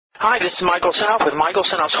Hi, this is Michael Senoff with Michael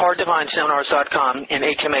Senoff's HardToFindSeminars.com and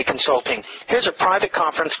HMA Consulting. Here's a private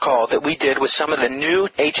conference call that we did with some of the new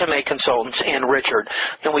HMA consultants and Richard,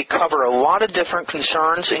 and we cover a lot of different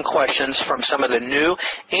concerns and questions from some of the new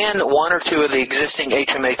and one or two of the existing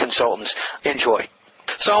HMA consultants. Enjoy.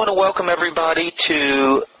 So I want to welcome everybody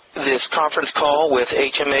to this conference call with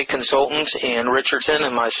HMA consultants and Richardson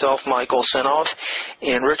and myself, Michael Senoff.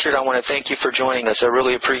 And Richard, I want to thank you for joining us. I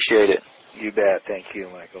really appreciate it. You bet. Thank you,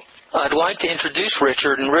 Michael. I'd like to introduce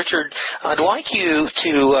Richard. And Richard, I'd like you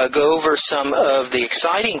to go over some of the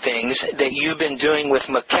exciting things that you've been doing with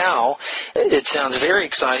Macau. It sounds very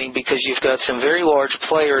exciting because you've got some very large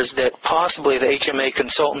players that possibly the HMA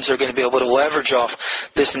consultants are going to be able to leverage off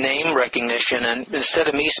this name recognition. And instead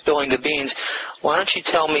of me spilling the beans, why don't you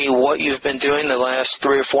tell me what you've been doing the last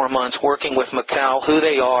 3 or 4 months working with Macau, who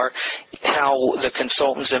they are, how the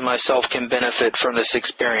consultants and myself can benefit from this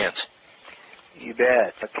experience. You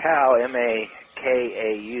bet. Macau,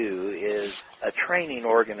 M-A-K-A-U, is a training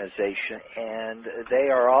organization, and they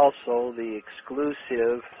are also the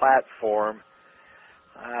exclusive platform,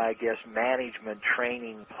 management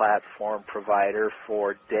training platform provider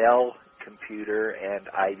for Dell Computer and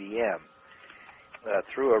IBM.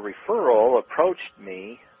 Through a referral, approached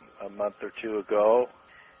me a month or two ago,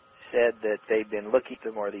 said that they'd been looking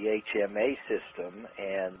at the HMA system,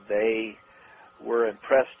 and they were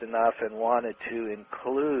impressed enough and wanted to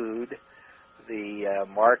include the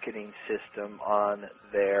marketing system on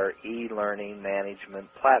their e-learning management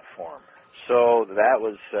platform. So that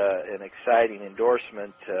was an exciting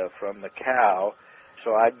endorsement from Macau.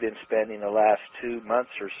 So I've been spending the last 2 months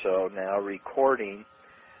or so now recording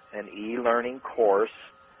an e-learning course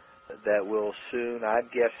that will soon, I'm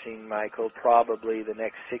guessing, Michael, probably the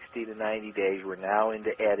next 60 to 90 days. We're now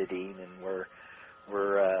into editing, and we're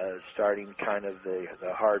starting kind of the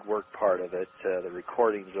hard work part of it. The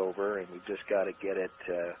recording's over, and we've just got to get it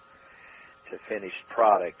to finished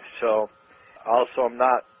product. So also I'm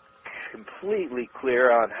not completely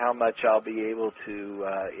clear on how much I'll be able to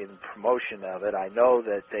in promotion of it. I know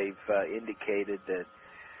that they've indicated that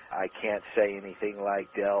I can't say anything like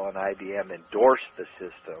Dell and IBM endorse the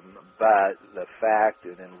system, but the fact,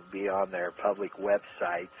 and it'll be on their public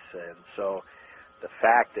websites, and so the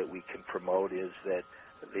fact that we can promote is that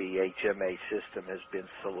the HMA system has been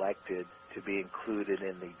selected to be included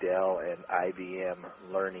in the Dell and IBM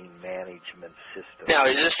learning management system. Now,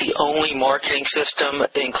 is this the only marketing system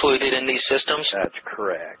included in these systems? That's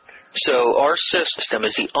correct. So our system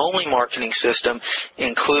is the only marketing system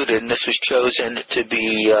included, and this was chosen to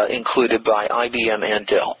be included by IBM and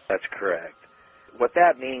Dell. That's correct. What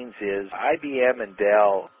that means is IBM and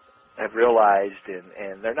Dell have realized,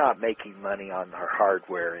 and they're not making money on their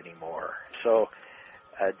hardware anymore. So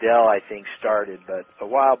Dell, I think, started, but a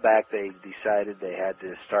while back they decided they had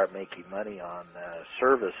to start making money on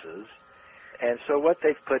services. And so what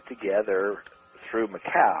they've put together through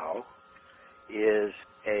Macau is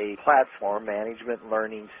a platform management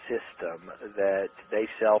learning system that they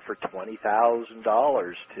sell for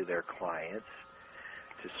 $20,000 to their clients,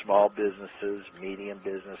 to small businesses, medium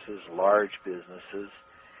businesses, large businesses.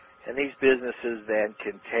 And these businesses then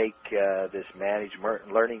can take this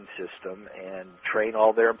management learning system and train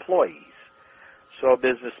all their employees. So a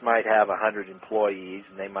business might have 100 employees,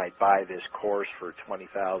 and they might buy this course for $20,000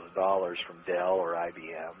 from Dell or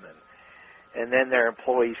IBM. And then their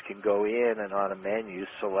employees can go in and on a menu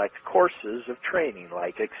select courses of training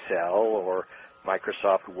like Excel or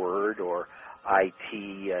Microsoft Word or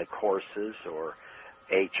IT courses or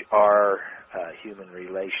HR, human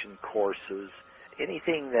relation courses.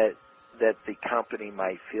 Anything that the company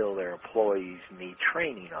might feel their employees need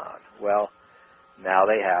training on. Well, now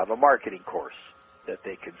they have a marketing course that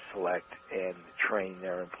they can select and train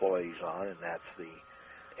their employees on, and that's the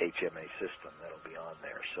HMA system that'll be on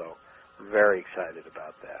there. So we're very excited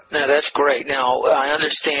about that. Now, that's great. Now, I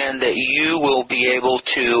understand that you will be able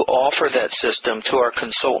to offer that system to our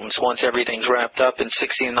consultants once everything's wrapped up in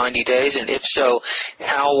 60 and 90 days, and if so,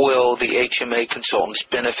 how will the HMA consultants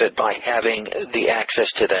benefit by having the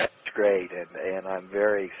access to that? Great, and I'm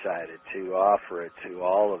very excited to offer it to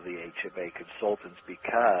all of the HMA consultants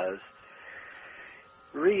because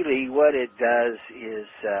really what it does is,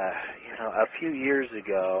 a few years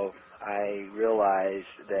ago, I realized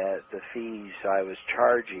that the fees I was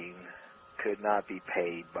charging could not be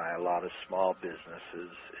paid by a lot of small businesses,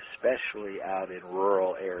 especially out in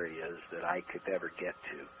rural areas that I could never get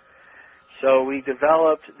to. So we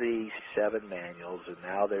developed the 7 manuals, and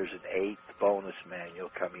now there's an 8th bonus manual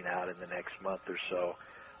coming out in the next month or so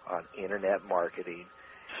on internet marketing.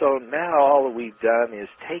 So now all that we've done is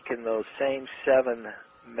taken those same 7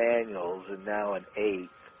 manuals and now an 8th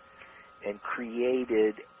and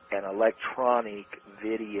created an electronic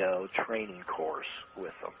video training course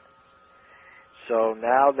with them. So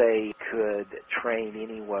now they could train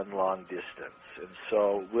anyone long distance. And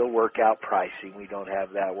so we'll work out pricing. We don't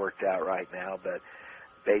have that worked out right now, but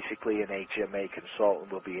basically an HMA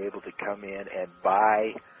consultant will be able to come in and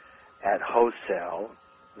buy at wholesale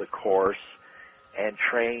the course and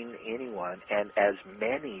train anyone, and as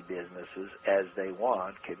many businesses as they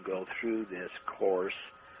want can go through this course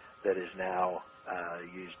that is now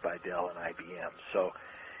used by Dell and IBM. So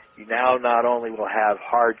you now not only will have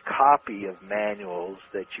hard copy of manuals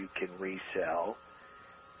that you can resell,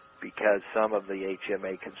 because some of the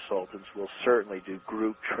HMA consultants will certainly do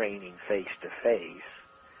group training face-to-face,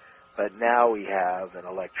 but now we have an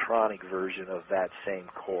electronic version of that same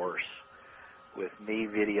course with me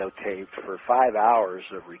videotaped for 5 hours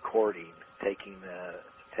of recording, taking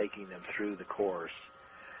them through the course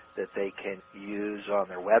that they can use on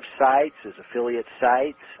their websites as affiliate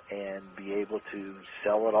sites and be able to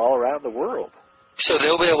sell it all around the world. So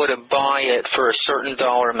they'll be able to buy it for a certain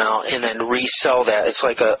dollar amount and then resell that. It's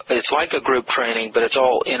like a group training, but it's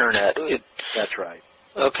all internet. That's right.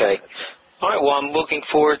 Okay. That's right. All right, well, I'm looking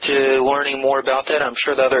forward to learning more about that. I'm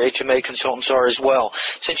sure the other HMA consultants are as well.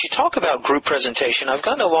 Since you talk about group presentation, I've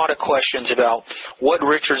gotten a lot of questions about what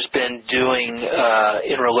Richard's been doing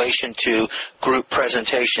in relation to group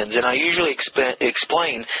presentations. And I usually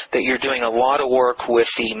explain that you're doing a lot of work with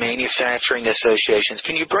the manufacturing associations.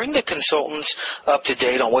 Can you bring the consultants up to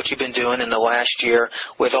date on what you've been doing in the last year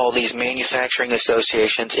with all these manufacturing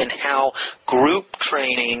associations and how group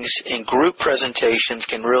trainings and group presentations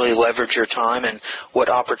can really leverage your time and what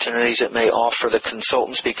opportunities it may offer the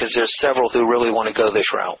consultants, because there's several who really want to go this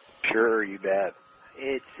route? Sure, you bet.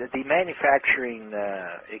 It's the manufacturing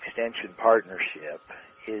extension partnership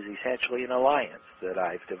is essentially an alliance that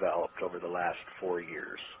I've developed over the last 4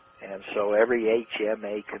 years. And so every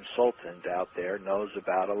HMA consultant out there knows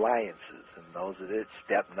about alliances and knows that it's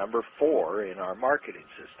step number 4 in our marketing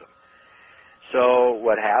system. So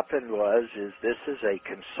what happened is this is a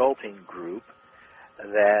consulting group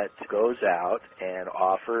that goes out and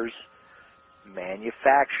offers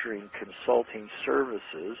manufacturing consulting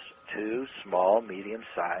services to small,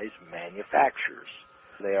 medium-sized manufacturers.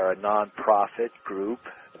 They are a nonprofit group.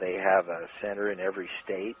 They have a center in every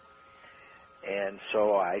state. And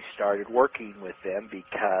so I started working with them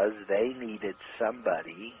because they needed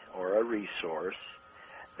somebody or a resource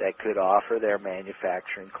that could offer their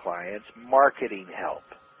manufacturing clients marketing help.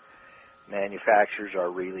 Manufacturers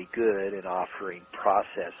are really good in offering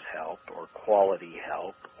process help or quality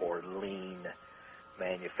help or lean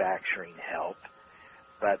manufacturing help,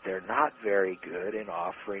 but they're not very good in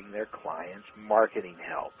offering their clients marketing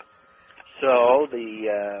help. So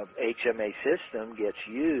the HMA system gets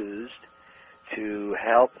used to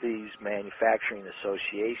help these manufacturing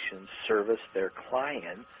associations service their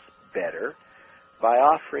clients better by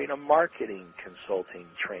offering a marketing consulting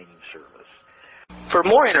training service. For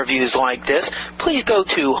more interviews like this, please go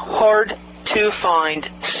to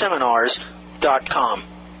hardtofindseminars.com.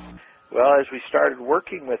 Well, as we started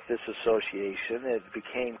working with this association, it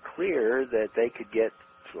became clear that they could get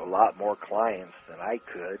to a lot more clients than I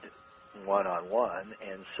could one-on-one,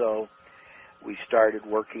 and so we started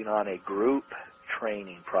working on a group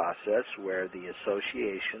training process where the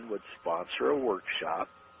association would sponsor a workshop.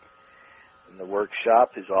 And the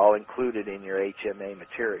workshop is all included in your HMA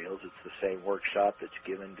materials. It's the same workshop that's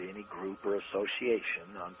given to any group or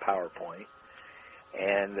association on PowerPoint.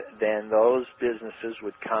 And then those businesses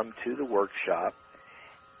would come to the workshop,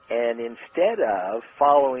 and instead of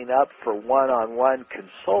following up for one-on-one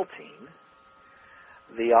consulting,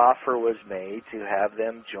 the offer was made to have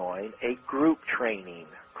them join a group training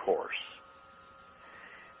course.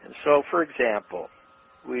 And so, for example,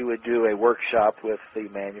 we would do a workshop with the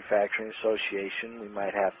Manufacturing Association. We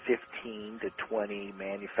might have 15 to 20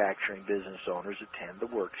 manufacturing business owners attend the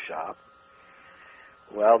workshop.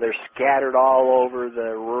 Well, they're scattered all over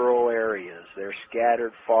the rural areas. They're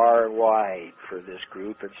scattered far and wide for this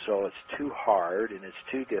group, and so it's too hard and it's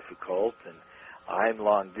too difficult, and I'm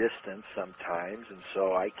long distance sometimes, and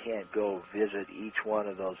so I can't go visit each one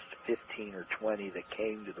of those 15 or 20 that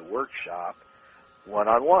came to the workshop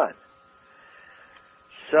one-on-one.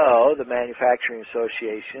 So the Manufacturing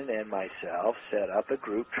Association and myself set up a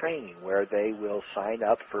group training where they will sign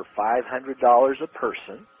up for $500 a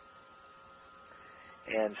person.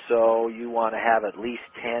 And so you want to have at least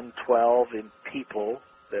 10, 12 people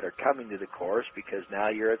that are coming to the course, because now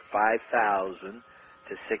you're at $5,000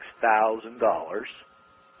 to $6,000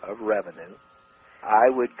 of revenue. I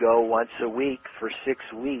would go once a week for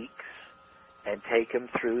 6 weeks and take them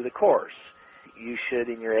through the course. you should,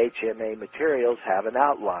 in your HMA materials, have an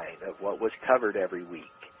outline of what was covered every week.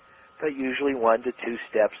 But usually 1 to 2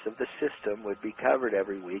 steps of the system would be covered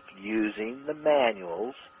every week using the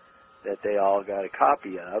manuals that they all got a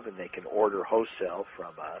copy of, and they can order wholesale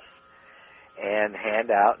from us and hand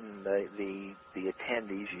out, and the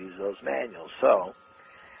attendees use those manuals. So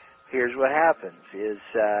here's what happens is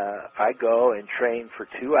I go and train for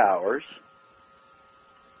 2 hours,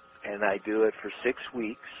 and I do it for 6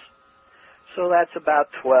 weeks. So that's about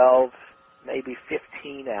 12, maybe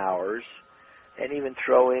 15 hours, and even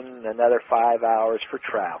throw in another 5 hours for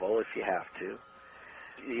travel if you have to.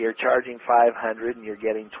 You're charging $500 and you're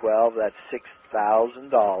getting 12. That's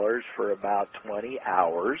 $6,000 for about 20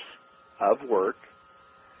 hours of work.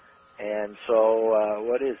 And so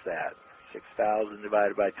what is that? 6,000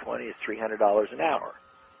 divided by 20 is $300 an hour.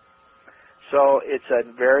 So it's a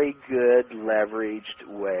very good leveraged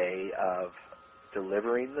way of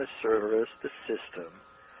delivering the service, the system,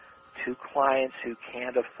 to clients who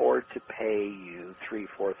can't afford to pay you $3,000,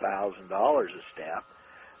 $4,000 a step,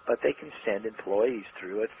 but they can send employees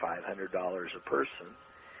through at $500 a person.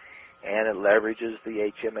 And it leverages the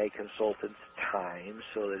HMA consultant's time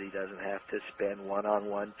so that he doesn't have to spend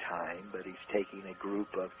one-on-one time, but he's taking a group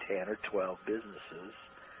of 10 or 12 businesses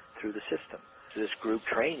through the system. This group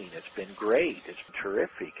training, it's been great. It's been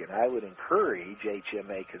terrific. And I would encourage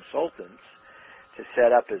HMA consultants to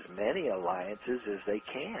set up as many alliances as they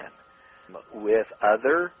can with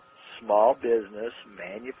other small business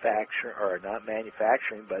manufacturing, or not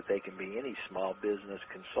manufacturing, but they can be any small business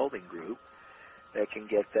consulting group that can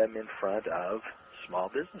get them in front of small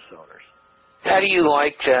business owners. How do you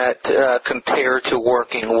like that compared to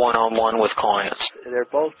working one-on-one with clients? They're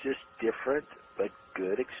both just different but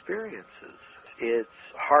good experiences. It's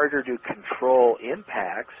harder to control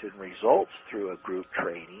impacts and results through a group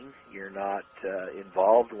training. You're not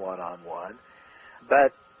involved one-on-one.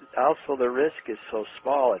 But also the risk is so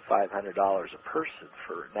small at $500 a person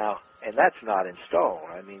for now, and that's not in stone.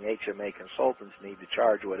 I mean, HMA consultants need to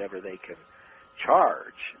charge whatever they can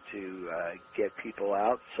charge to get people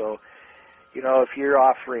out. So, you know, if you're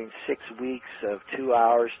offering 6 weeks of 2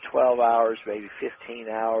 hours, 12 hours, maybe 15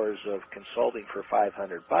 hours of consulting for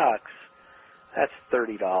 $500, that's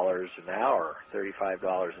 $30 an hour, $35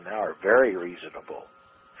 an hour. Very reasonable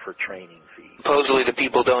for training fees. Supposedly the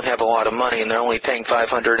people don't have a lot of money and they're only paying $500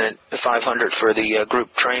 for the group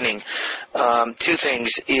training. 2 things.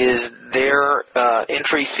 Is their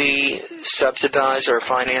entry fee subsidized or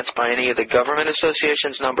financed by any of the government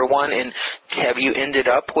associations, number one? And have you ended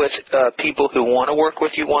up with people who want to work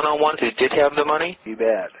with you one-on-one who did have the money? You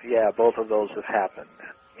bet. Yeah, both of those have happened.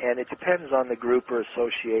 And it depends on the group or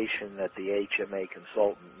association that the HMA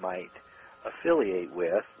consultant might affiliate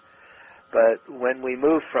with. But when we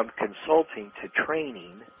move from consulting to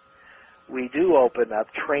training, we do open up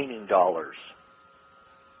training dollars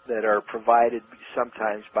that are provided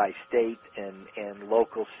sometimes by state and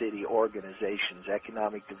local city organizations,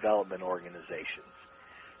 economic development organizations,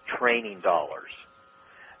 training dollars.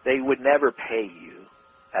 They would never pay you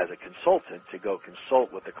as a consultant to go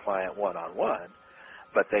consult with a client one-on-one,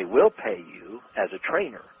 but they will pay you as a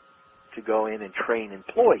trainer to go in and train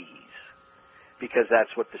employees, because that's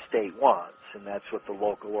what the state wants, and that's what the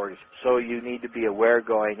local organization. So you need to be aware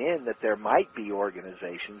going in that there might be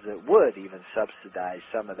organizations that would even subsidize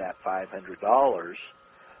some of that $500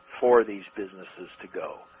 for these businesses to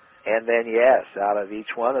go. And then, yes, out of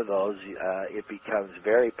each one of those, it becomes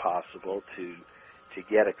very possible to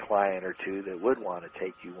get a client or two that would want to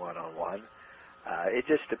take you one-on-one. It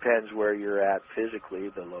just depends where you're at physically,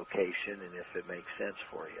 the location, and if it makes sense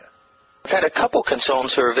for you. I've had a couple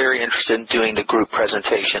consultants who are very interested in doing the group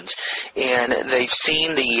presentations, and they've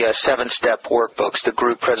seen the 7-step workbooks, the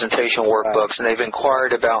group presentation workbooks, and they've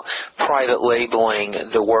inquired about private labeling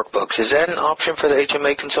the workbooks. Is that an option for the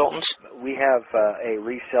HMA consultants? We have a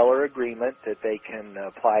reseller agreement that they can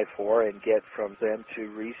apply for and get from them to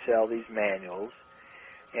resell these manuals.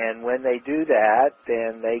 And when they do that,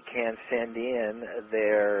 then they can send in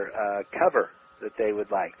their cover that they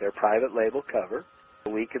would like, their private label cover.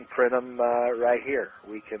 We can print them right here.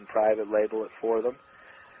 We can private label it for them.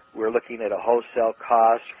 We're looking at a wholesale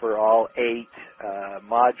cost for all 8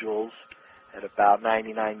 modules at about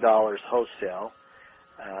 $99 wholesale,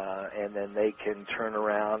 and then they can turn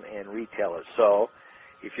around and retail it. So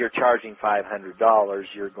if you're charging $500,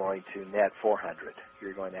 you're going to net $400.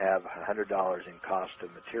 You're going to have $100 in cost of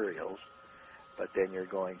materials, but then you're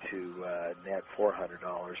going to net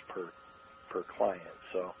 $400 per client.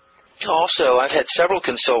 So Also, I've had several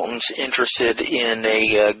consultants interested in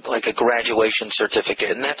a graduation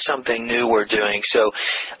certificate, and that's something new we're doing. So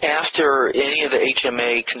after any of the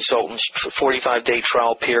HMA consultants' 45-day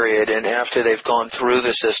trial period, and after they've gone through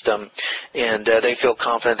the system and they feel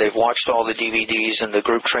confident, they've watched all the DVDs and the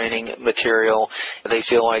group training material, they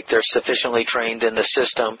feel like they're sufficiently trained in the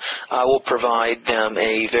system, I will provide them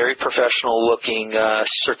a very professional-looking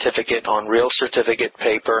certificate on real certificate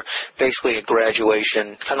paper, basically a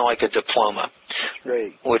graduation, kind of like a diploma.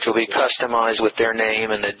 Great. Which will be customized with their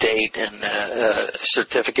name and the date and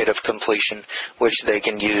certificate of completion, which they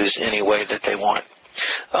can use any way that they want.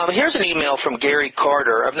 Here's an email from Gary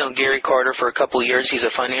Carter. I've known Gary Carter for a couple of years. He's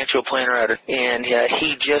a financial planner, and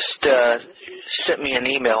he just sent me an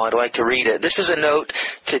email. I'd like to read it. This is a note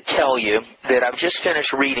to tell you that I've just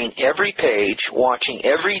finished reading every page, watching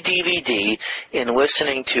every DVD, and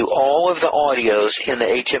listening to all of the audios in the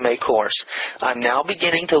HMA course. I'm now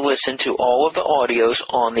beginning to listen to all of the audios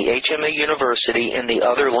on the HMA University and the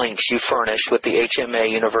other links you furnished with the HMA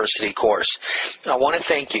University course. I want to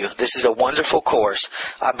thank you. This is a wonderful course.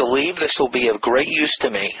 I believe this will be of great use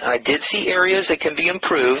to me. I did see areas that can be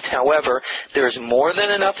improved. However, there is more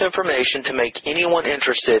than enough information to make anyone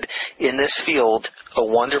interested in this field a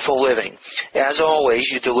wonderful living. As always,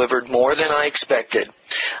 you delivered more than I expected.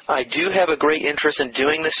 I do have a great interest in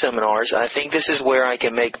doing the seminars. I think this is where I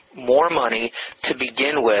can make more money to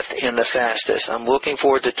begin with and the fastest. I'm looking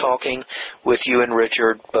forward to talking with you and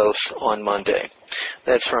Richard both on Monday.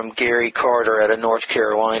 That's from Gary Carter out of North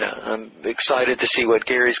Carolina. I'm excited to see what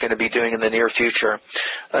Gary's going to be doing in the near future.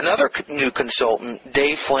 Another new consultant,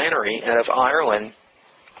 Dave Flannery out of Ireland.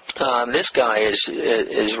 This guy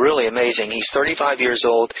is really amazing. He's 35 years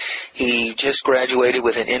old. He just graduated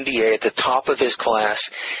with an MBA at the top of his class.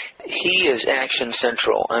 He is Action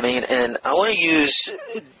Central. I mean, and I want to use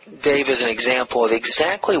Dave as an example of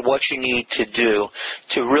exactly what you need to do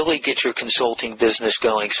to really get your consulting business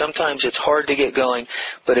going. Sometimes it's hard to get going,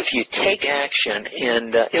 but if you take action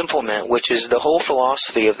and implement, which is the whole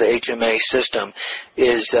philosophy of the HMA system,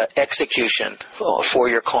 is execution for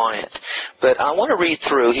your client. But I want to read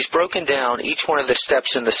through. He's broken down each one of the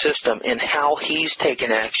steps in the system and how he's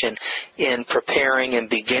taken action in preparing and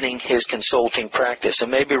beginning his consulting practice.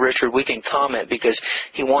 And maybe, Richard, we can comment because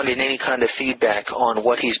he wanted any kind of feedback on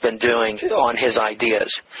what he's been doing on his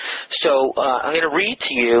ideas. So I'm going to read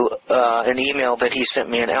to you an email that he sent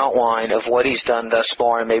me, an outline of what he's done thus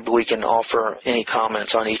far, and maybe we can offer any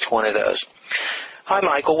comments on each one of those. Hi,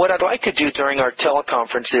 Michael. What I'd like to do during our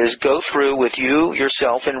teleconference is go through with you,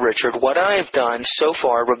 yourself, and Richard what I have done so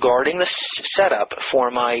far regarding the setup for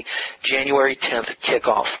my January 10th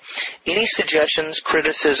kickoff. Any suggestions,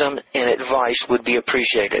 criticism, and advice would be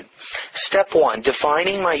appreciated. Step 1,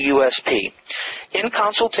 defining my USP. In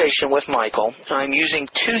consultation with Michael, I'm using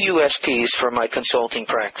 2 USPs for my consulting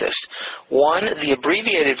practice. One, the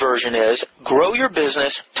abbreviated version is, grow your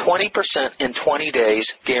business 20% in 20 days,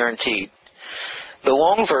 guaranteed. The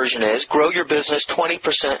long version is, grow your business 20%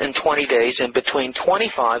 in 20 days and between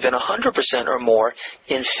 25 and 100% or more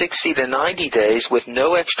in 60 to 90 days with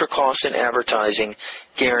no extra cost in advertising,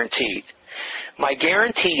 guaranteed. My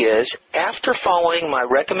guarantee is, after following my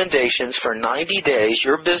recommendations for 90 days,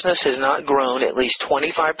 your business has not grown at least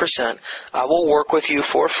 25%, I will work with you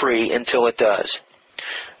for free until it does.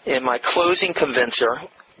 In my closing convincer,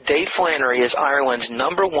 Dave Flannery is Ireland's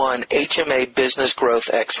 #1 HMA business growth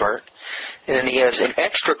expert. And then he has an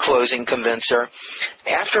extra closing convincer.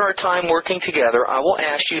 After our time working together, I will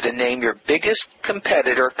ask you to name your biggest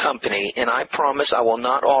competitor company, and I promise I will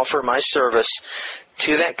not offer my service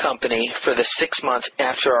to that company for the 6 months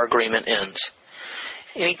after our agreement ends.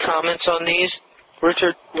 Any comments on these,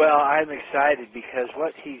 Richard? Well, I'm excited because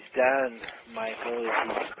what he's done, Michael, is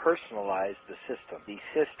he's personalized the system. The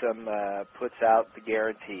system puts out the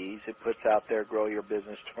guarantees. It puts out there, grow your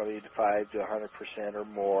business 25 to 100% or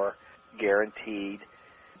more, guaranteed.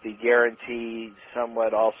 The guarantee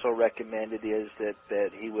somewhat also recommended is that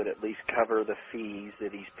he would at least cover the fees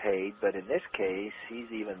that he's paid. But in this case,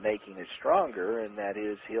 he's even making it stronger, and that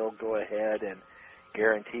is he'll go ahead and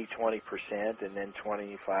guarantee 20% and then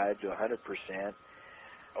 25 to 100%.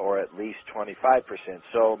 Or at least 25%.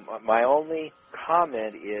 So my only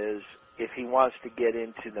comment is if he wants to get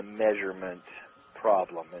into the measurement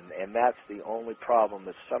problem, and that's the only problem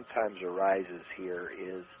that sometimes arises here,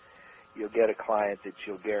 is you'll get a client that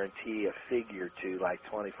you'll guarantee a figure to, like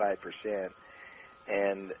 25%,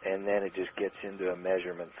 and then it just gets into a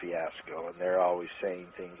measurement fiasco, and they're always saying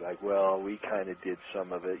things like, well, we kind of did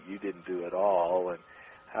some of it, you didn't do it all, and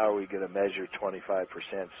how are we going to measure 25%?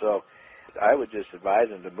 So I would just advise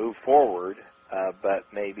them to move forward but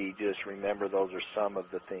maybe just remember those are some of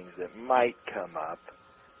the things that might come up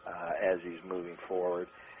as he's moving forward.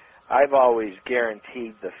 I've always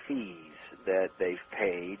guaranteed the fees that they've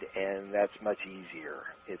paid, and that's much easier.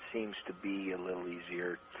 It seems to be a little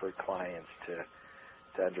easier for clients to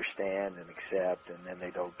understand and accept, and then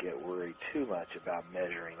they don't get worried too much about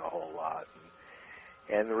measuring a whole lot.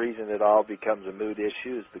 And the reason it all becomes a mood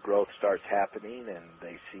issue is the growth starts happening, and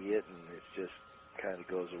they see it, and it just kind of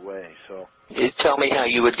goes away. So, you tell me how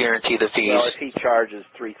you would guarantee the fees. Well, if he charges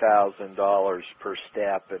 $3,000 per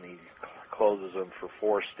step and he closes them for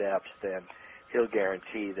 4 steps, then he'll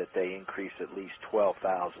guarantee that they increase at least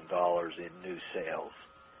 $12,000 in new sales.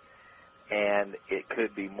 And it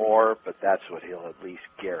could be more, but that's what he'll at least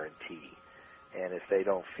guarantee. And if they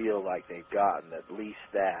don't feel like they've gotten at least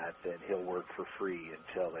that, then he'll work for free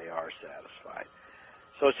until they are satisfied.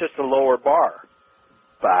 So it's just a lower bar.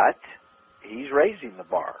 But he's raising the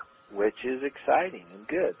bar, which is exciting and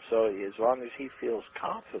good. So as long as he feels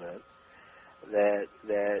confident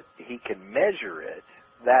that he can measure it,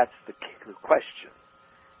 that's the question.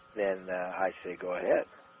 Then I say go ahead,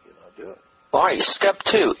 do it. All right, step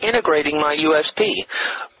 2, integrating my USP.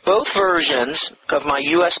 Both versions of my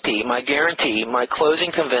USP, my guarantee, my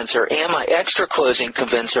closing convincer, and my extra closing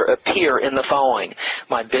convincer appear in the following: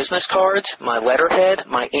 my business cards, my letterhead,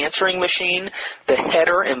 my answering machine, the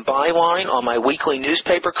header and byline on my weekly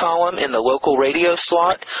newspaper column in the local radio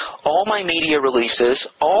slot, all my media releases,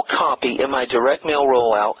 all copy in my direct mail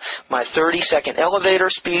rollout, my 30-second elevator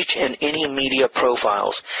speech, and any media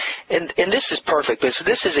profiles. And this is perfect because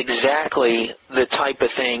this is exactly the type of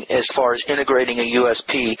thing as far as integrating a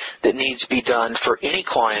USP that needs to be done for any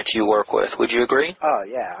client you work with. Would you agree? Oh,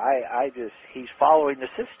 yeah. He's following the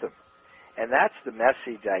system. And that's the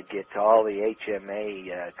message I get to all the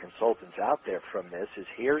HMA consultants out there from this is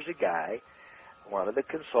here's a guy, one of the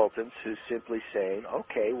consultants, who's simply saying,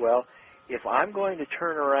 okay, well, if I'm going to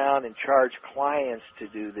turn around and charge clients to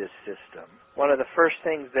do this system, one of the first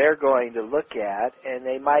things they're going to look at, and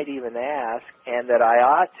they might even ask, and that I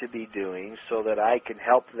ought to be doing so that I can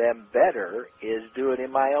help them better, is do it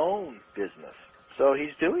in my own business. So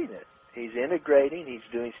he's doing it. He's integrating.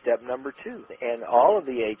 He's doing step number 2. And all of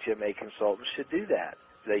the HMA consultants should do that.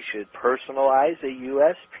 They should personalize a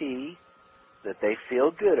USP that they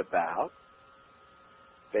feel good about.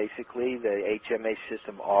 Basically, the HMA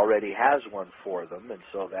system already has one for them, and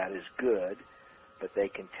so that is good. But they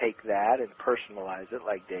can take that and personalize it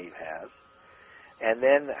like Dave has. And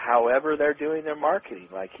then however they're doing their marketing,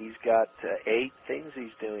 like he's got 8 things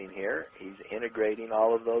he's doing here, he's integrating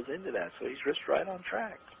all of those into that. So he's just right on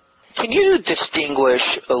track. Can you distinguish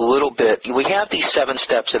a little bit? We have these 7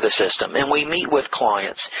 steps of the system, and we meet with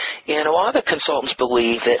clients. And a lot of the consultants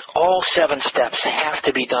believe that all 7 steps have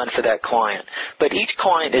to be done for that client. But each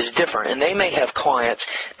client is different, and they may have clients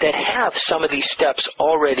that have some of these steps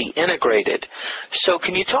already integrated. So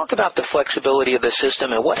can you talk about the flexibility of the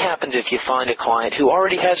system and what happens if you find a client who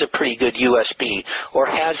already has a pretty good USP or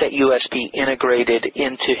has that USP integrated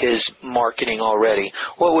into his marketing already?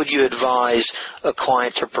 What would you advise a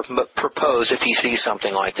client to propose if he sees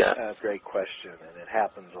something like that? Great question, and it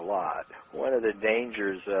happens a lot. One of the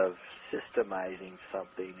dangers of systemizing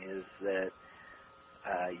something is that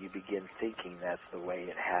you begin thinking that's the way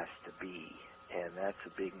it has to be, and that's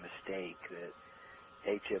a big mistake that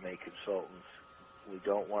HMA consultants, we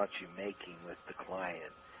don't want you making with the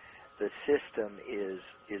client. The system is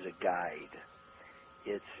a guide.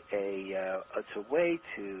 It's a way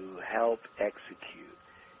to help execute.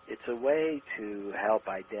 It's a way to help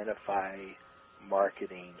identify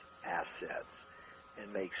marketing assets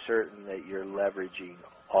and make certain that you're leveraging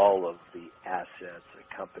all of the assets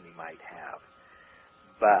a company might have.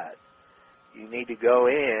 But you need to go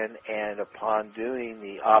in, and upon doing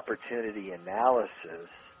the opportunity analysis,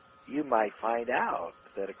 you might find out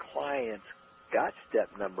that a client's got step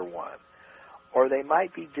number 1. Or they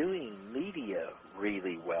might be doing media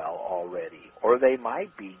really well already. Or they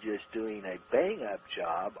might be just doing a bang-up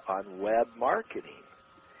job on web marketing.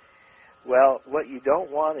 Well, what you don't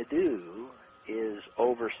want to do is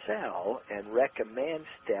oversell and recommend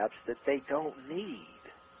steps that they don't need.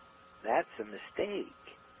 That's a mistake.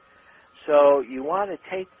 So you want to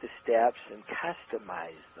take the steps and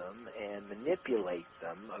customize them and manipulate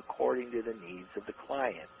them according to the needs of the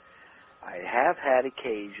client. I have had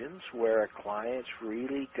occasions where a client's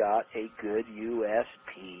really got a good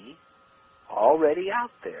USP already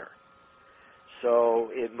out there. So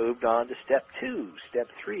it moved on to step 2, step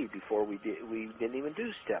 3 before we didn't even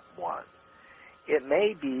do step 1. It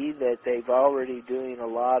may be that they've already doing a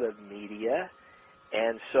lot of media,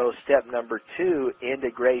 and so step number 2,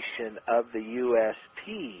 integration of the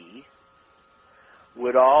USP,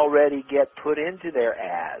 would already get put into their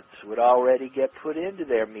ads, would already get put into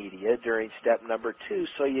their media during step number 2,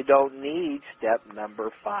 so you don't need step number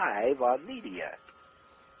 5 on media.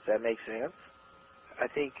 Does that make sense? I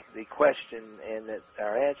think the question and that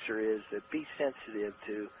our answer is that be sensitive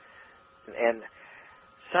to, and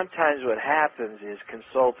sometimes what happens is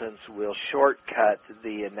consultants will shortcut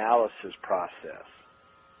the analysis process,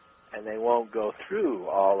 and they won't go through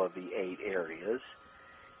all of the 8 areas.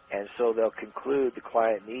 And so they'll conclude the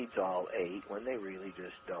client needs all 8 when they really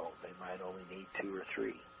just don't. They might only need 2 or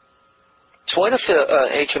 3. So what if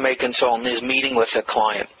an HMA consultant is meeting with a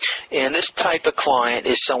client, and this type of client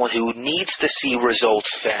is someone who needs to see results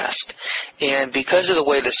fast, and because of the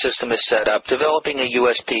way the system is set up, developing a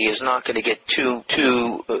USP is not going to get too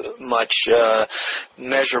much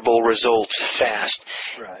measurable results fast.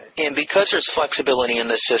 Right. And because there's flexibility in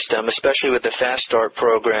the system, especially with the Fast Start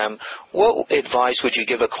program, what advice would you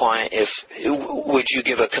give a client would you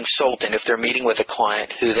give a consultant if they're meeting with a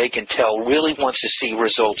client who they can tell really wants to see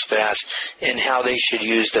results fast, and how they should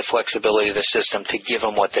use the flexibility of the system to give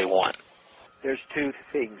them what they want? There's 2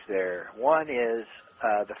 things there. One is,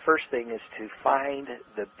 the first thing is to find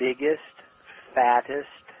the biggest, fattest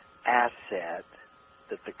asset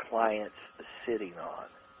that the client's sitting on.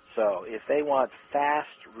 So if they want fast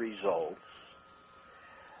results,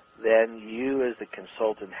 then you as the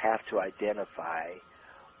consultant have to identify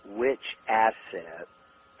which asset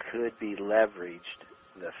could be leveraged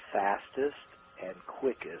the fastest and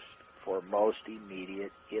quickest for most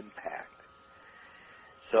immediate impact.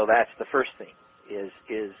 So that's the first thing,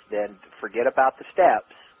 is then forget about the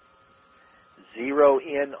steps, zero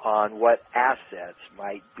in on what assets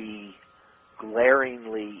might be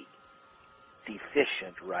glaringly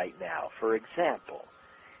deficient right now. For example,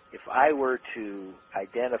 if I were to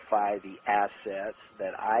identify the assets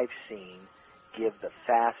that I've seen give the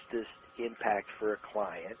fastest impact for a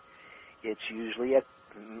client, it's usually a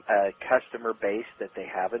customer base that they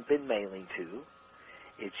haven't been mailing to.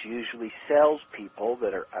 It's usually salespeople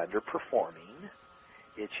that are underperforming.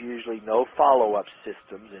 It's usually no follow-up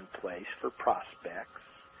systems in place for prospects.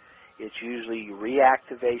 It's usually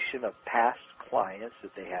reactivation of past clients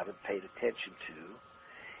that they haven't paid attention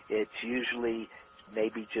to. It's usually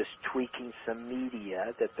maybe just tweaking some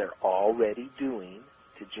media that they're already doing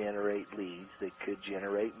to generate leads that could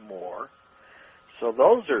generate more. So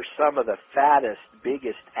those are some of the fattest,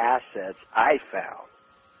 biggest assets I found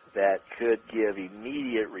that could give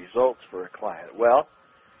immediate results for a client. Well,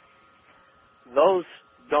 those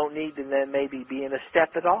don't need to then maybe be in a step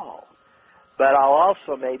at all. But I'll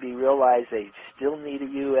also maybe realize they still need a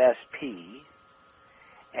USP,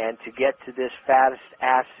 and to get to this fattest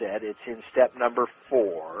asset, it's in step number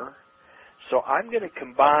 4. So I'm going to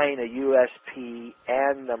combine a USP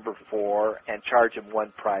and number 4 and charge him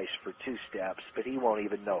one price for 2 steps, but he won't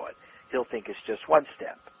even know it. He'll think it's just 1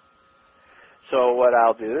 step. So what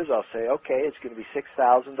I'll do is I'll say, okay, it's going to be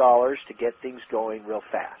 $6,000 to get things going real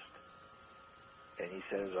fast. And he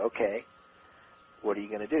says, okay, what are you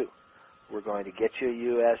going to do? We're going to get you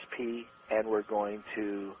a USP, and we're going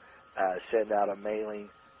to send out a mailing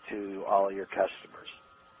to all your customers.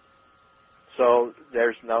 So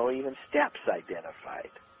there's no even steps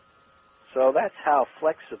identified. So that's how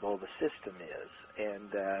flexible the system is.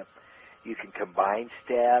 And you can combine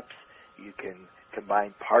steps. You can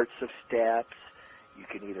combine parts of steps. You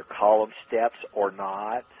can either call them steps or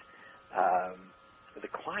not. The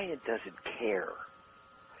client doesn't care.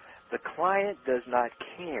 The client does not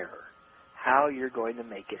care how you're going to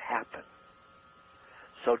make it happen.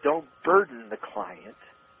 So don't burden the client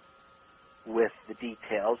with the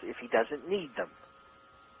details if he doesn't need them.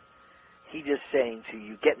 He's just saying to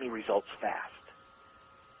you, get me results fast.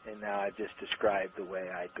 And now I've just described the way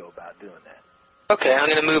I'd go about doing that. Okay, I'm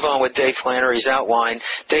going to move on with Dave Flannery's outline.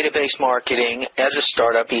 Database marketing. As a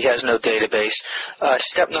startup, he has no database.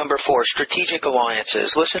 Step number 4, strategic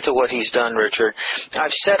alliances. Listen to what he's done, Richard.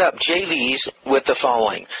 I've set up JVs with the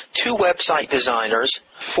following: 2 website designers,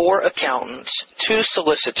 4 accountants, 2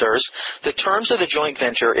 solicitors. The terms of the joint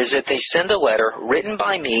venture is that they send a letter written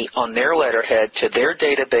by me on their letterhead to their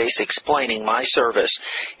database explaining my service.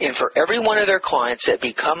 And for every one of their clients that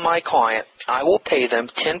become my client, I will pay them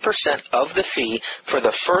 10% of the fee for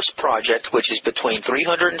the first project, which is between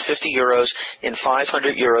 350 euros and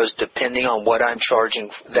 500 euros, depending on what I'm charging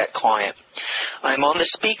that client. I'm on the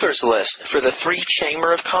speakers list for the 3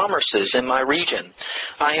 Chamber of Commerces in my region.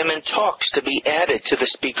 I am in talks to be added to the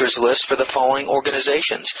speakers list for the following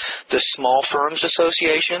organizations: the Small Firms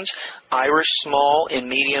Associations, Irish Small and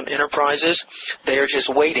Medium Enterprises. They are just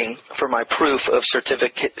waiting for my proof of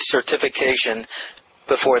certification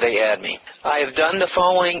before they add me. I have done the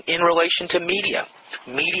following in relation to media.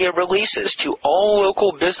 Media releases to all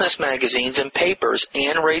local business magazines and papers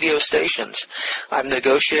and radio stations. I've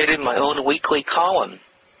negotiated my own weekly column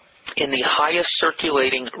in the highest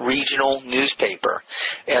circulating regional newspaper.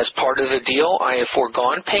 As part of the deal, I have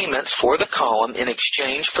foregone payments for the column in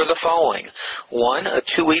exchange for the following. 1, a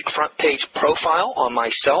 2-week front page profile on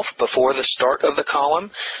myself before the start of the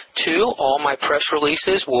column. 2, all my press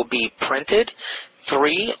releases will be printed.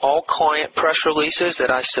 3, all client press releases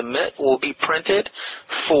that I submit will be printed.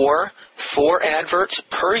 4 adverts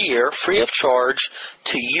per year free of charge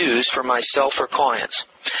to use for myself or clients.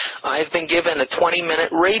 I have been given a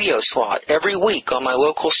 20-minute radio slot every week on my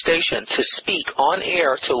local station to speak on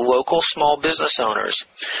air to local small business owners.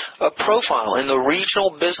 A profile in the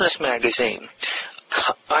regional business magazine.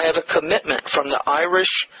 I have a commitment from the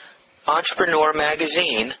Irish Entrepreneur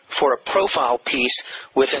magazine for a profile piece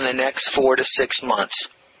within the next 4 to 6 months.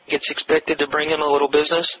 It's expected to bring him a little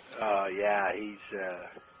business? Yeah,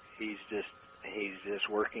 he's just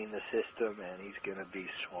working the system, and he's going to be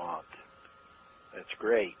swamped. That's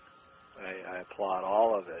great. I applaud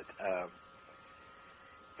all of it.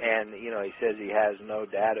 And, you know, he says he has no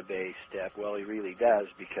database step. Well, he really does,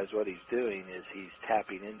 because what he's doing is he's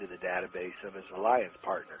tapping into the database of his alliance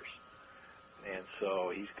partners. And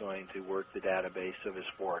so he's going to work the database of his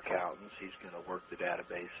 4 accountants. He's going to work the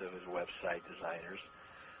database of his website designers.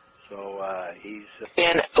 So he's...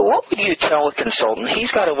 And what would you tell a consultant?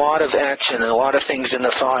 He's got a lot of action and a lot of things in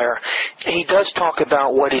the fire. He does talk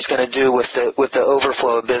about what he's going to do with the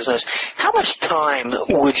overflow of business. How much time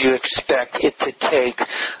would you expect it to take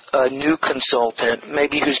a new consultant,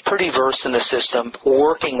 maybe who's pretty versed in the system,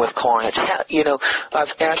 working with clients? You know,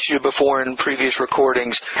 I've asked you before in previous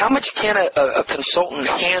recordings, how much can a consultant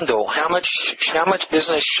handle? How much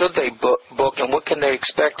business should they book, and what can they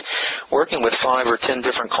expect working with 5 or 10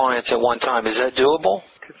 different clients at one time? Is that doable?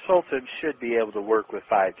 Consultants should be able to work with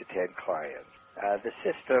 5 to 10 clients. The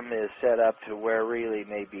system is set up to where really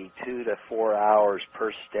maybe 2 to 4 hours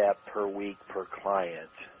per step per week per client,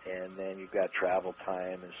 and then you've got travel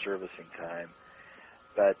time and servicing time.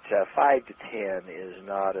 But 5 to 10 is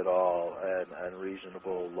not at all an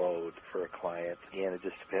unreasonable load for a client. Again, it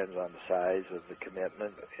just depends on the size of the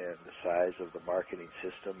commitment and the size of the marketing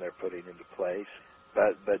system they're putting into place.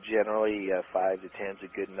 But generally, 5 to 10 is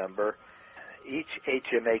a good number. Each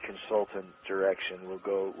HMA consultant direction will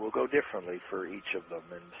go differently for each of them,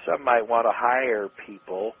 and some might want to hire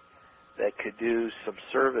people that could do some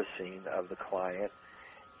servicing of the client,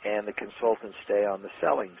 and the consultants stay on the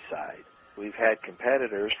selling side. We've had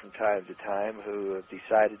competitors from time to time who have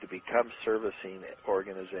decided to become servicing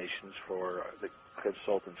organizations for the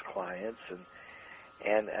consultant's clients,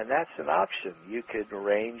 and that's an option. You could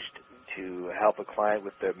arrange to help a client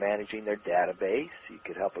with their managing their database. You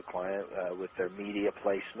could help a client with their media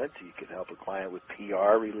placement. You could help a client with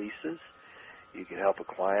PR releases. You could help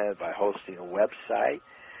a client by hosting a website.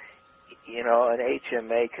 You know, an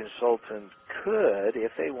HMA consultant could,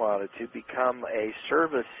 if they wanted to, become a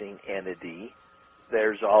servicing entity.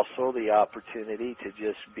 There's also the opportunity to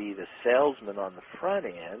just be the salesman on the front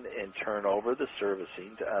end and turn over the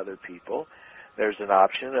servicing to other people. There's an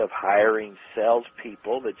option of hiring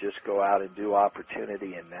salespeople that just go out and do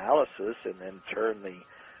opportunity analysis and then turn the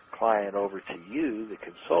client over to you, the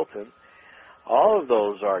consultant. All of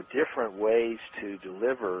those are different ways to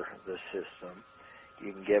deliver the system.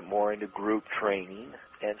 You can get more into group training.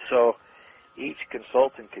 And so each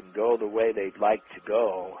consultant can go the way they'd like to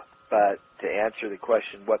go. But to answer the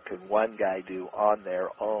question, what can one guy do on their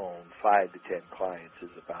own, 5 to 10 clients is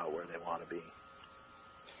about where they want to be.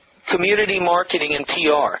 Community marketing and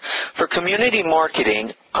PR. For community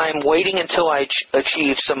marketing, I'm waiting until I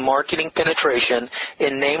achieve some marketing penetration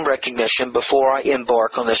and name recognition before I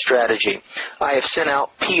embark on this strategy. I have sent out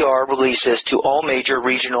PR releases to all major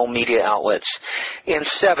regional media outlets. And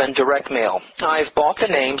 7, direct mail. I've bought the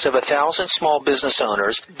names of 1,000 small business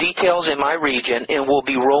owners, details in my region, and will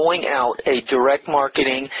be rolling out a direct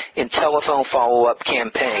marketing and telephone follow-up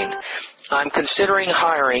campaign. I'm considering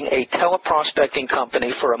hiring a teleprospecting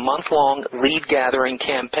company for a month-long lead-gathering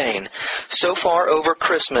campaign. So far over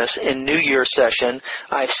Christmas and New Year session,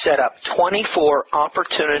 I've set up 24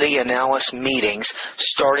 opportunity analysis meetings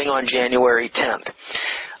starting on January 10th.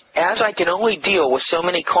 As I can only deal with so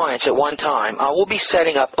many clients at one time, I will be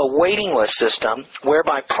setting up a waiting list system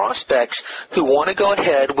whereby prospects who want to go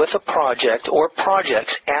ahead with a project or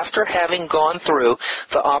projects after having gone through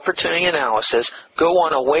the opportunity analysis go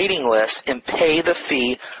on a waiting list and pay the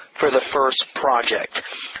fee for the first project.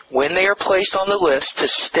 When they are placed on the list to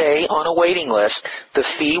stay on a waiting list, the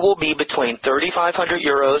fee will be between 3,500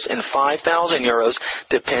 euros and 5,000 euros,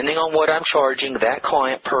 depending on what I'm charging that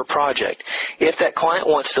client per project. If that client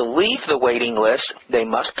wants to leave the waiting list, they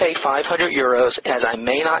must pay 500 euros, as I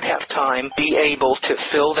may not have time be able to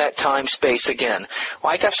fill that time space again.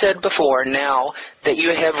 Like I said before, now that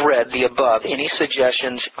you have read the above, any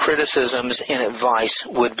suggestions, criticisms, and advice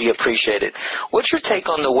would be appreciated. What's your take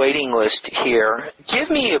on the waiting list here?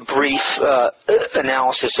 Give me a brief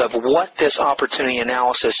analysis of what this opportunity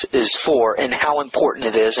analysis is for and how important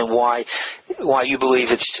it is and why you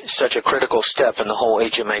believe it's such a critical step in the whole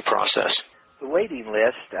HMA process. The waiting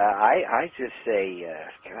list, I just say,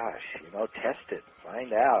 test it,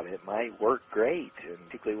 find out. It might work great. And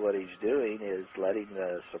particularly what he's doing is letting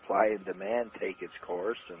the supply and demand take its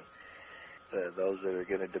course, and those that are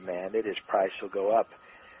going to demand it, his price will go up.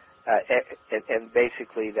 And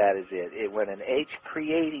basically that is it. When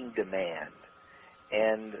creating demand,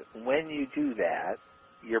 and when you do that,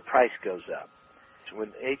 your price goes up. So when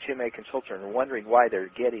HMA consultants are wondering why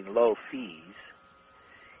they're getting low fees,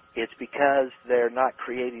 it's because they're not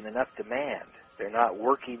creating enough demand. They're not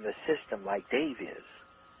working the system like Dave is.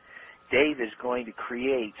 Dave is going to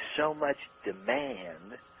create so much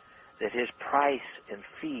demand that his price and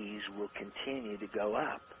fees will continue to go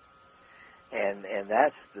up. And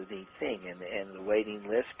that's the neat thing, and the waiting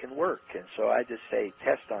list can work. And so I just say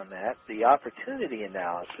test on that. The opportunity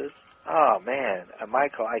analysis,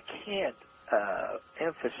 Michael, I can't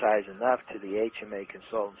emphasize enough to the HMA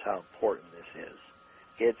consultants how important this is.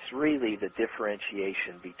 It's really the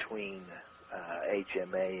differentiation between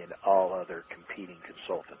HMA and all other competing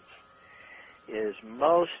consultants. Is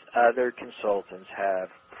most other consultants have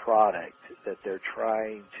product that they're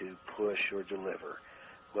trying to push or deliver,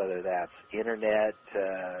 whether that's internet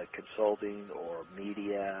consulting or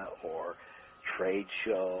media or trade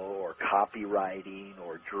show or copywriting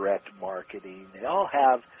or direct marketing. They all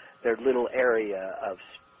have their little area of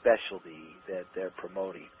specialty that they're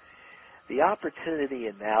promoting. The opportunity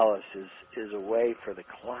analysis is a way for the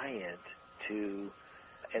client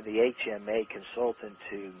and the HMA consultant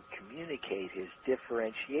to communicate his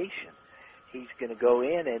differentiation. He's going to go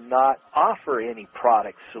in and not offer any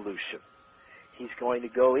product solution. He's going to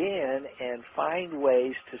go in and find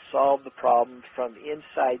ways to solve the problem from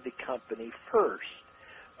inside the company first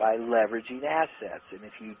by leveraging assets. And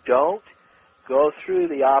if you don't go through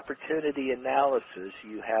the opportunity analysis,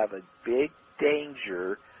 you have a big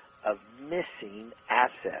danger of missing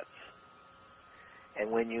assets. And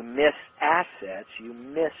when you miss assets, you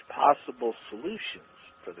miss possible solutions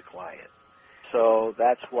for the client. So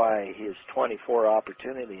that's why his 24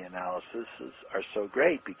 opportunity analysis are so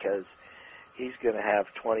great, because he's going to have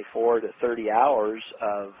 24 to 30 hours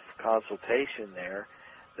of consultation there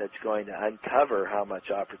that's going to uncover how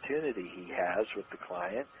much opportunity he has with the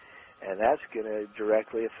client, and that's going to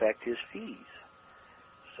directly affect his fees.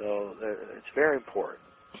 So it's very important.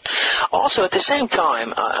 Also, at the same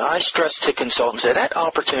time, I stress to consultants that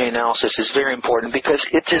opportunity analysis is very important, because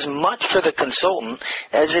it's as much for the consultant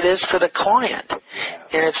as it is for the client.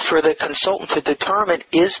 And it's for the consultant to determine,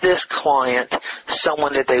 is this client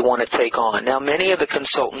someone that they want to take on? Now, many of the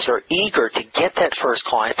consultants are eager to get that first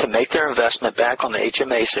client to make their investment back on the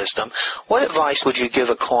HMA system. What advice would you give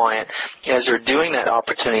a client as they're doing that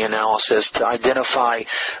opportunity analysis to identify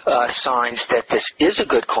signs that this is a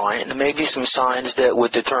good client, and maybe some signs that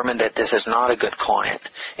would determine that this is not a good client,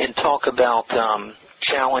 and talk about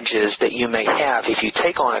challenges that you may have if you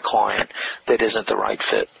take on a client that isn't the right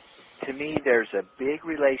fit? To me, there's a big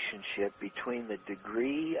relationship between the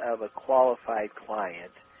degree of a qualified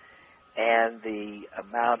client and the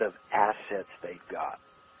amount of assets they've got.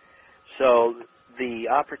 So the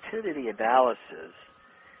opportunity analysis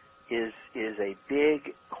is a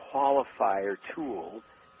big qualifier tool,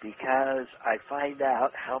 because I find out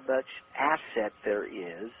how much asset there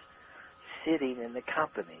is sitting in the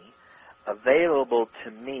company available to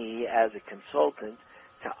me as a consultant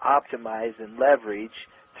to optimize and leverage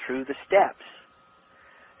through the steps.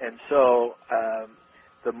 And so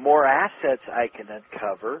the more assets I can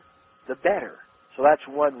uncover, the better. So that's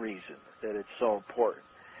one reason that it's so important.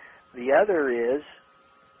 The other is,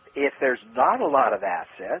 if there's not a lot of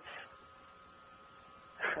assets,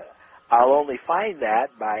 I'll only find that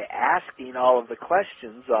by asking all of the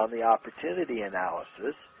questions on the opportunity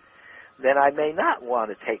analysis. Then I may not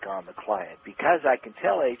want to take on the client, because I can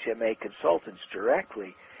tell HMA consultants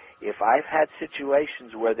directly, if I've had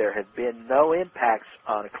situations where there have been no impacts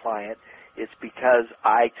on a client, it's because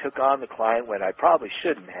I took on the client when I probably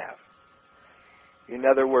shouldn't have. In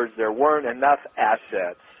other words, there weren't enough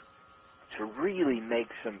assets to really make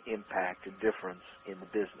some impact and difference in the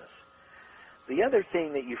business. The other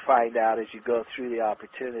thing that you find out as you go through the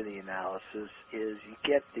opportunity analysis is you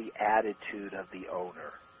get the attitude of the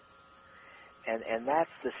owner. And that's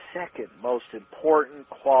the second most important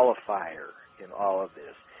qualifier in all of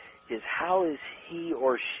this, is how is he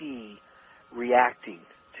or she reacting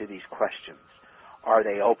to these questions? Are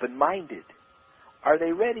they open-minded? Are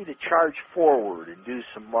they ready to charge forward and do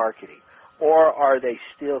some marketing? Or are they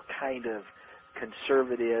still kind of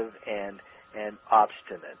conservative and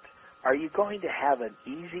obstinate? Are you going to have an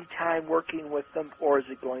easy time working with them, or is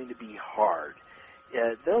it going to be hard?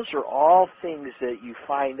 Those are all things that you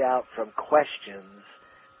find out from questions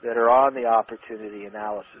that are on the opportunity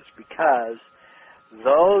analysis, because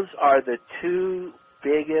those are the two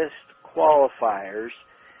biggest qualifiers.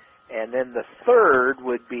 And then the third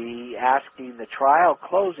would be asking the trial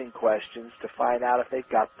closing questions to find out if they've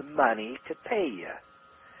got the money to pay you.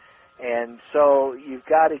 And so you've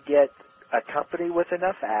got to get a company with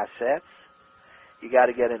enough assets, you got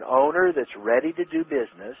to get an owner that's ready to do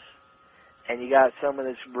business, and you got someone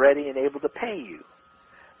that's ready and able to pay you.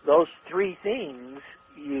 Those three things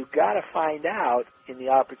you've got to find out in the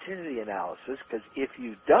opportunity analysis, because if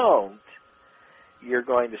you don't, you're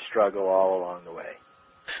going to struggle all along the way.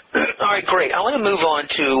 All right, great. I want to move on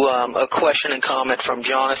to a question and comment from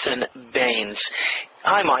Jonathan Baines.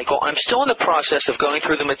 Hi, Michael. I'm still in the process of going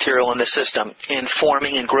through the material in the system and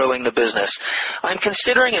forming and growing the business. I'm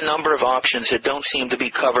considering a number of options that don't seem to be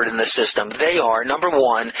covered in the system. They are, number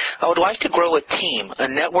one, I would like to grow a team, a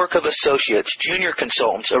network of associates, junior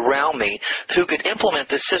consultants around me who could implement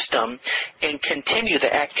the system and continue the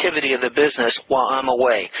activity of the business while I'm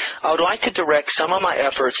away. I would like to direct some of my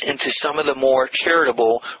efforts into some of the more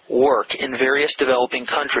charitable work in various developing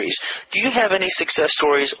countries. Do you have any success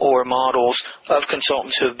stories or models of consultants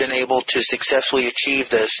who have been able to successfully achieve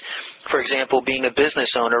this, for example, being a business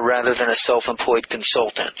owner rather than a self-employed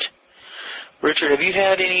consultant? Richard, have you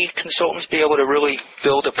had any consultants be able to really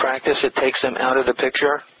build a practice that takes them out of the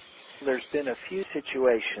picture? There's been a few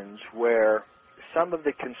situations where some of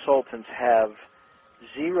the consultants have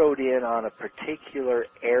zeroed in on a particular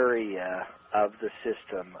area of the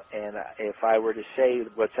system, and if I were to say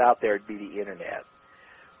what's out there, it'd be the Internet,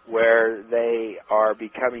 where they are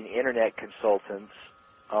becoming Internet consultants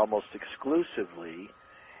almost exclusively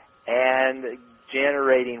and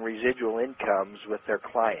generating residual incomes with their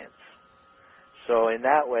clients. So in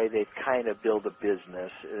that way, they've kind of built a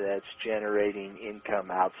business that's generating income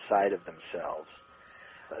outside of themselves.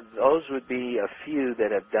 Those would be a few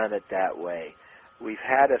that have done it that way. We've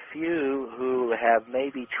had a few who have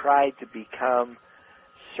maybe tried to become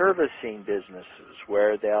servicing businesses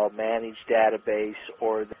where they'll manage database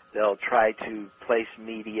or they'll try to place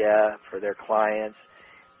media for their clients.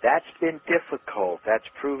 That's been difficult. That's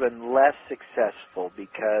proven less successful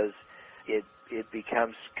because it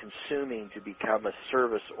becomes consuming to become a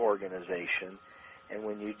service organization. And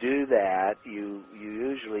when you do that, you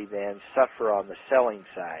usually then suffer on the selling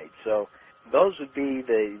side. So those would be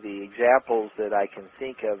the examples that I can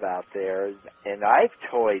think of out there. And I've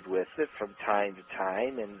toyed with it from time to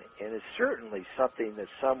time, and it's certainly something that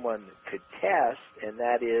someone could test, and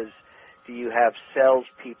that is, do you have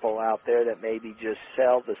salespeople out there that maybe just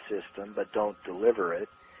sell the system but don't deliver it?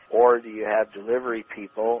 Or do you have delivery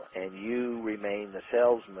people and you remain the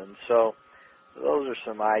salesman? So those are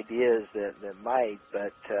some ideas that might,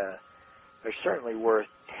 but they're certainly worth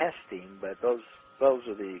testing, but those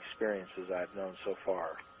are the experiences I've known so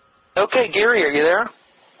far. Okay, Gary, are you there?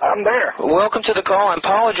 I'm there. Welcome to the call. I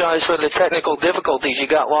apologize for the technical difficulties. You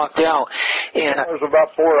got locked out. And there's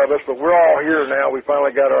about 4 of us, but we're all here now. We finally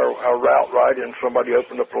got our route right, and somebody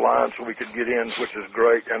opened up the line so we could get in, which is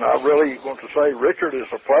great. And I really want to say, Richard, it's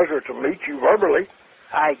a pleasure to meet you verbally.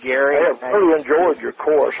 Hi, Gary. I have really enjoyed your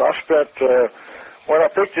course. I spent, when I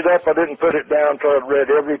picked it up, I didn't put it down until I'd read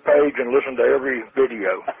every page and listened to every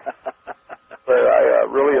video. But I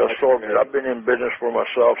really absorbed it. I've been in business for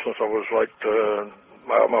myself since I was like,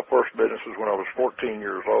 my first business was when I was 14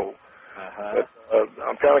 years old. But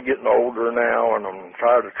I'm kind of getting older now, and I'm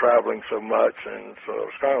tired of traveling so much, and so I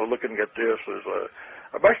was kind of looking at this as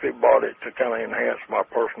I basically bought it to kind of enhance my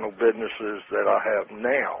personal businesses that I have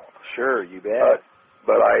now. Sure, you bet.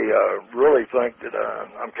 But I really think that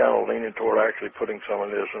I'm kind of leaning toward actually putting some of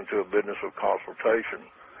this into a business of consultation.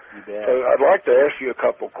 You bet. So I'd like to ask you a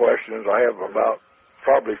couple questions. I have about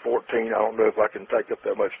probably 14. I don't know if I can take up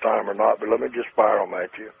that much time or not, but let me just fire them at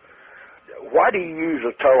you. Why do you use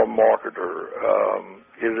a telemarketer?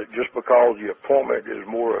 Is it just because the appointment is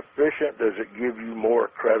more efficient? Does it give you more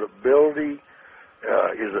credibility?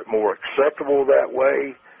 Is it more acceptable that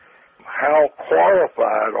way? How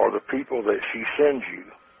qualified are the people that she sends you?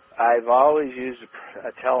 I've always used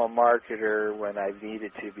a telemarketer when I've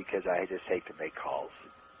needed to because I just hate to make calls.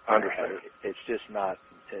 Understood. It's just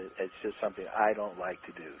something I don't like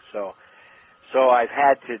to do. So I've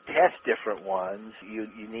had to test different ones. You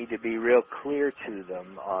need to be real clear to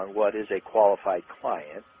them on what is a qualified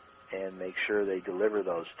client and make sure they deliver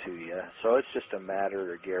those to you. So it's just a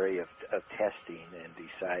matter, Gary, of testing and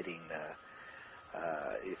deciding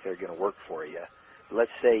if they're going to work for you.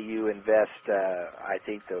 Let's say you invest, I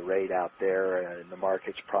think the rate out there in the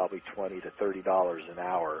market's probably $20 to $30 an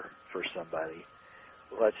hour for somebody.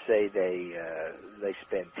 Let's say they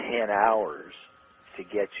spend 10 hours to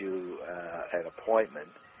get you an appointment.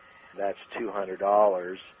 That's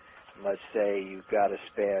 $200. Let's say you've got to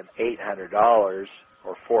spend $800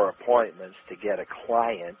 or 4 appointments to get a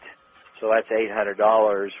client. So that's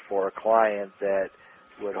 $800 for a client that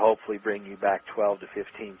would hopefully bring you back $12,000 to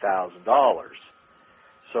 $15,000.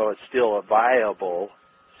 So it's still a viable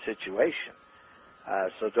situation.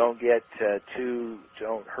 So don't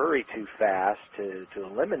hurry too fast to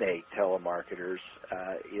eliminate telemarketers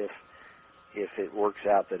if it works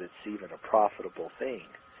out that it's even a profitable thing.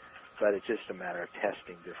 But it's just a matter of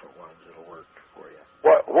testing different ones that'll work for you.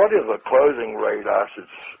 What is the closing rate I should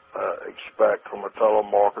expect from a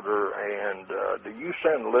telemarketer, and do you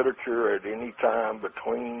send literature at any time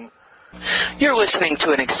between? You're listening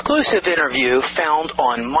to an exclusive interview found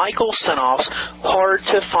on Michael Senoff's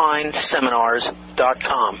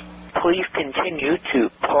HardToFindSeminars.com. Please continue to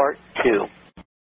Part 2.